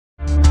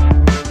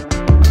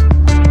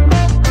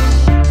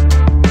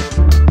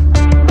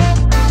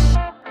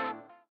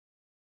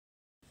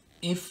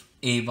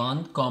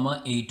A1,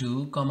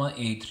 A2,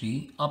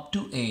 A3 up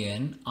to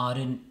AN are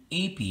in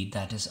AP,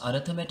 that is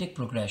arithmetic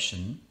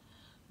progression,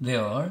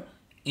 where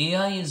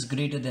AI is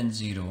greater than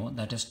 0,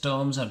 that is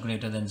terms are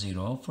greater than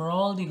 0 for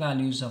all the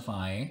values of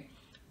I,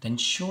 then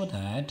show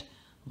that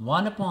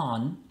 1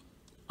 upon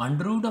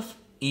under root of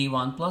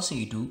A1 plus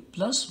A2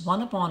 plus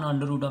 1 upon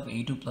under root of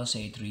A2 plus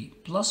A3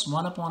 plus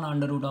 1 upon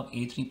under root of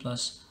A3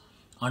 plus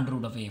under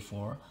root of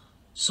A4,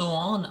 so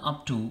on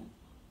up to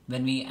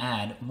when we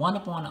add 1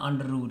 upon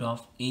under root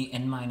of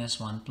an minus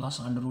 1 plus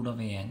under root of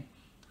an,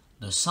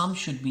 the sum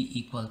should be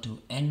equal to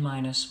n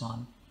minus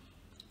 1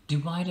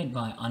 divided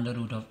by under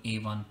root of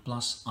a1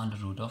 plus under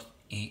root of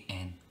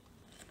an.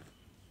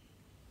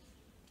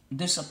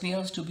 This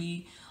appears to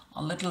be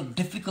a little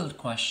difficult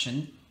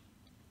question,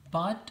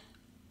 but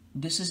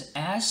this is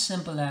as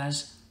simple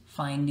as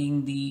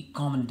finding the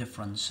common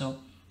difference. So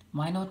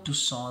why not to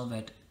solve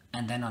it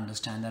and then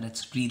understand that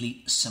it's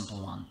really a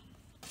simple one.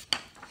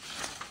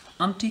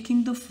 I'm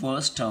taking the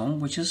first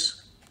term, which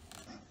is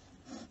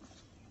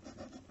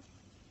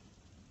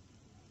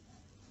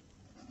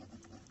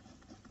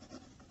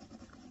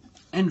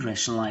and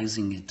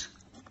rationalizing it.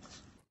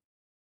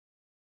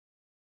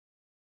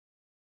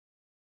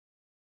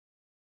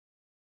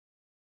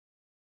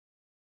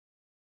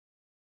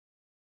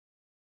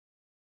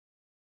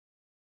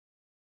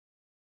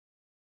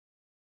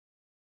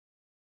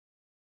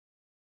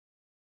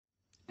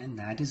 And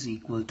that is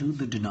equal to,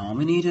 the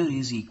denominator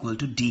is equal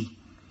to d,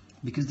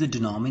 because the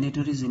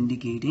denominator is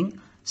indicating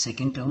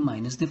second term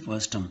minus the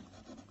first term.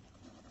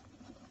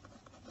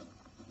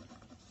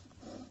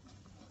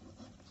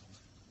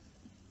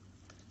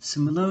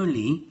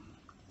 Similarly,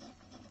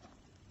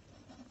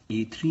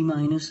 A3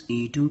 minus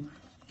A2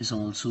 is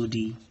also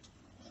D,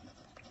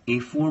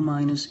 A4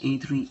 minus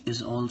A3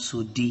 is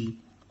also D,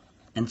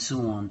 and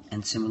so on.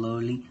 And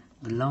similarly,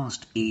 the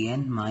last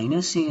AN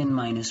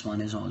minus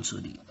 1 is also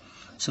D.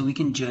 So we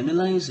can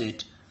generalize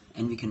it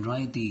and we can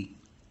write the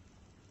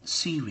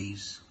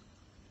series.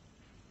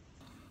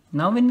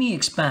 Now when we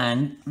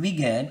expand, we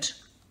get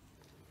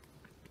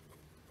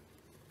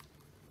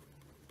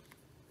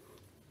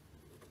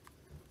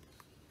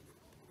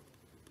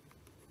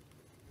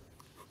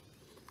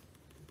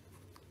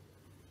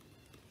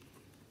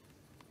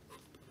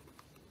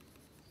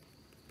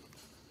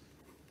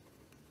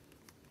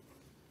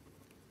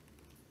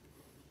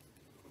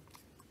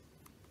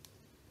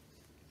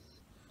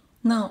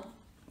now,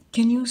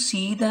 can you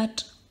see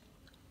that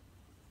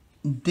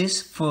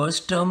this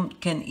first term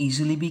can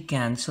easily be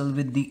cancelled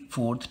with the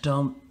fourth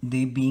term,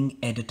 they being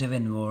additive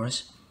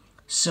inverse?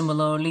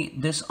 Similarly,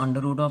 this under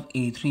root of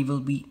A3 will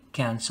be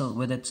cancelled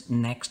with its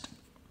next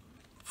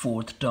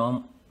fourth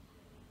term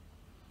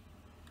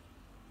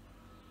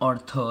or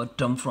third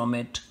term from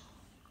it.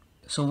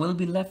 So we'll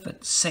be left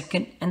with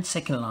second and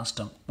second last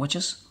term, which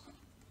is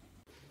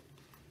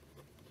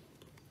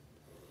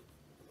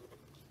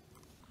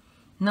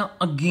now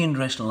again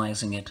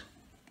rationalizing it.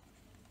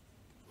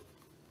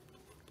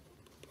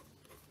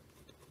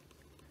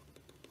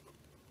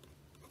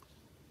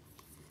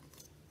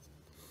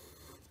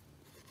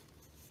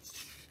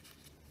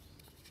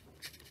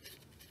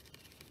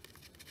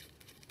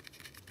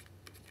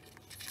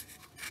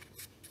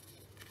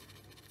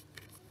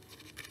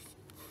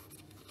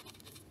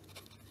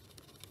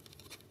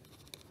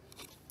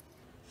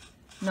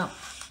 Now,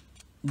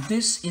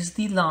 this is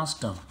the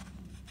last term,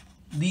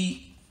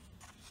 the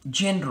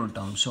general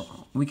term.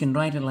 So we can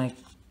write it like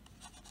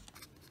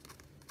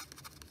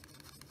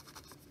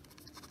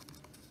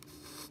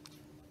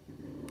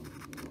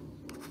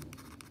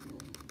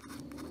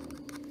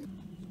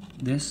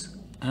this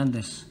and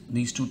this.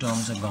 These two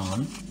terms are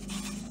gone.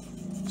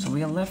 So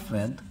we are left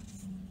with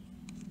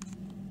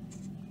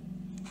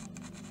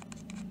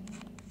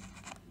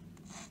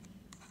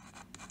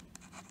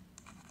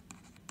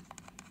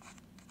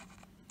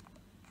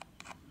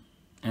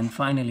and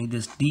finally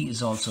this D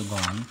is also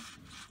gone,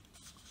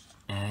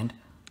 and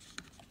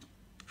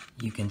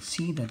you can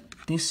see that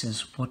this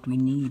is what we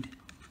need.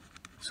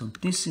 So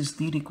this is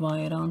the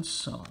required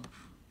answer.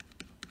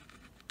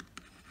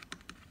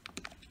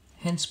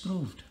 Hence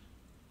proved.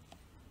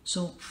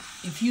 So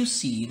if you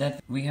see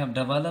that we have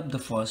developed the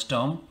first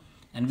term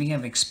and we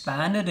have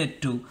expanded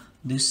it to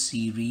this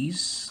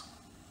series,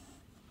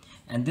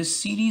 and this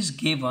series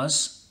gave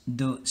us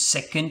the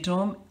second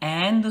term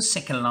and the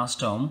second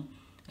last term,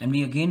 and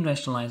we again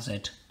rationalized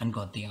it and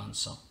got the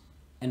answer.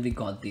 And we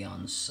got the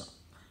answer.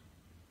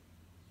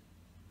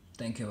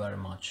 Thank you very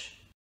much.